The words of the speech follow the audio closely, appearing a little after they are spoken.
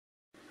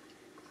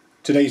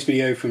Today's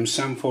video from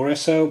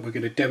Sam4S, we're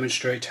going to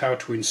demonstrate how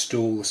to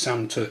install the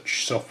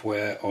SamTouch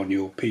software on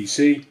your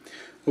PC.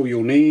 All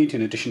you'll need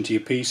in addition to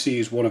your PC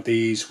is one of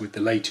these with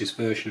the latest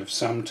version of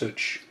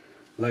SamTouch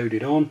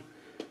loaded on,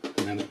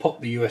 and then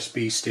pop the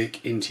USB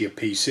stick into your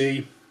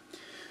PC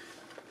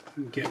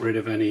and get rid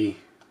of any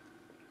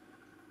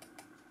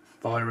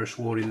virus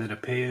warning that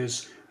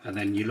appears, and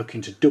then you're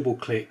looking to double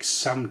click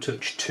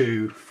SamTouch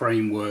 2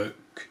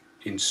 framework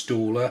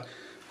installer.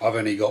 I've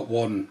only got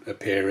one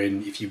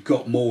appearing. If you've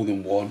got more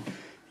than one,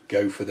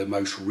 go for the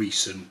most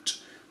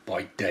recent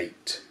by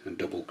date and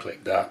double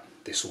click that.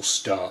 This will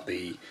start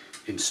the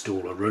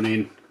installer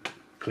running.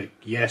 Click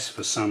yes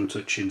for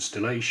SamTouch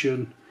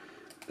installation,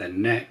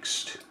 then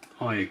next,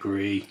 I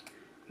agree,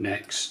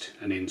 next,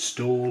 and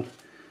install.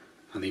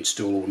 And the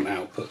installer will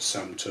now put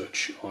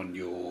SamTouch on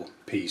your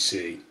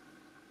PC.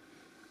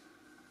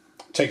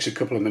 It takes a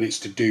couple of minutes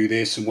to do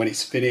this, and when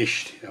it's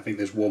finished, I think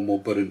there's one more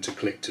button to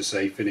click to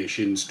say finish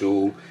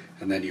install,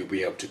 and then you'll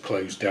be able to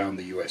close down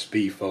the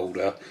USB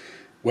folder.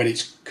 When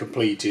it's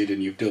completed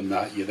and you've done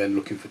that, you're then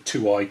looking for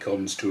two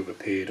icons to have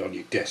appeared on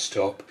your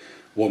desktop.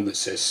 One that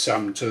says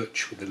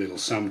SamTouch with the little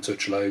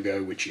SamTouch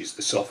logo, which is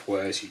the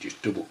software, so you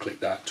just double click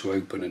that to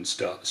open and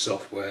start the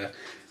software.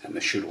 And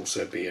there should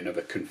also be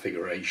another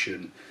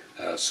configuration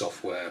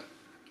software.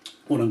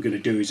 What I'm going to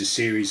do is a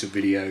series of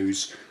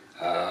videos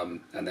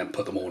and then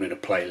put them all in a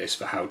playlist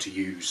for how to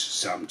use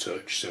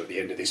SamTouch. So at the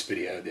end of this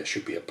video there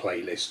should be a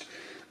playlist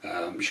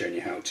showing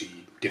you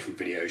different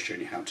videos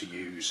showing you how to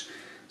use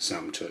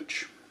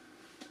SamTouch.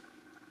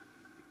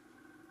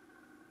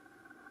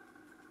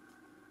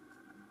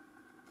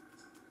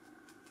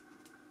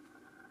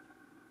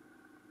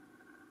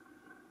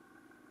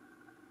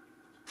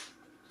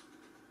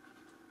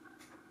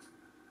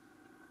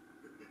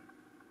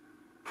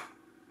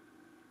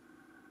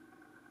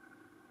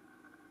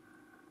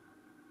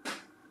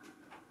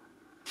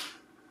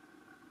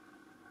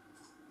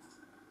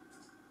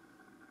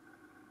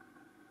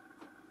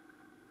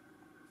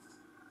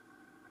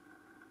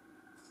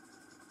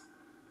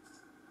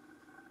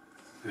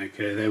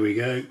 Okay, there we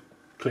go.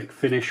 Click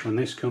finish when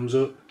this comes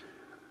up.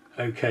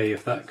 Okay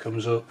if that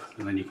comes up,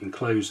 and then you can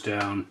close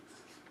down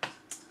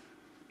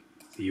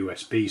the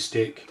USB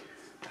stick,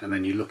 and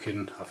then you're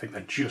looking, I think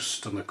they're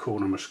just on the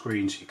corner of my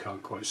screen so you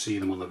can't quite see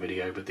them on the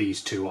video, but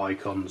these two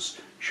icons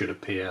should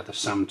appear, the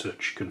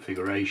SamTouch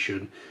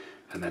configuration,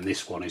 and then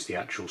this one is the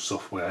actual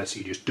software, so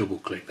you just double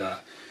click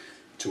that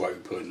to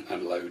open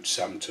and load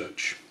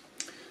SamTouch.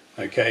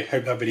 Okay,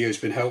 hope that video has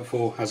been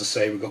helpful. As I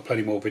say, we've got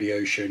plenty more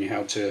videos showing you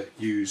how to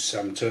use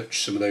SamTouch.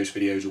 Some of those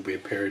videos will be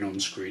appearing on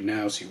screen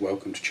now, so you're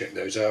welcome to check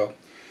those out.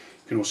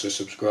 You can also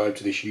subscribe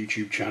to this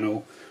YouTube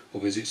channel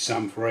or visit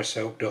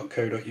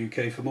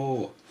sam4shelp.co.uk for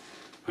more.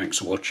 Thanks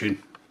for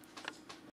watching.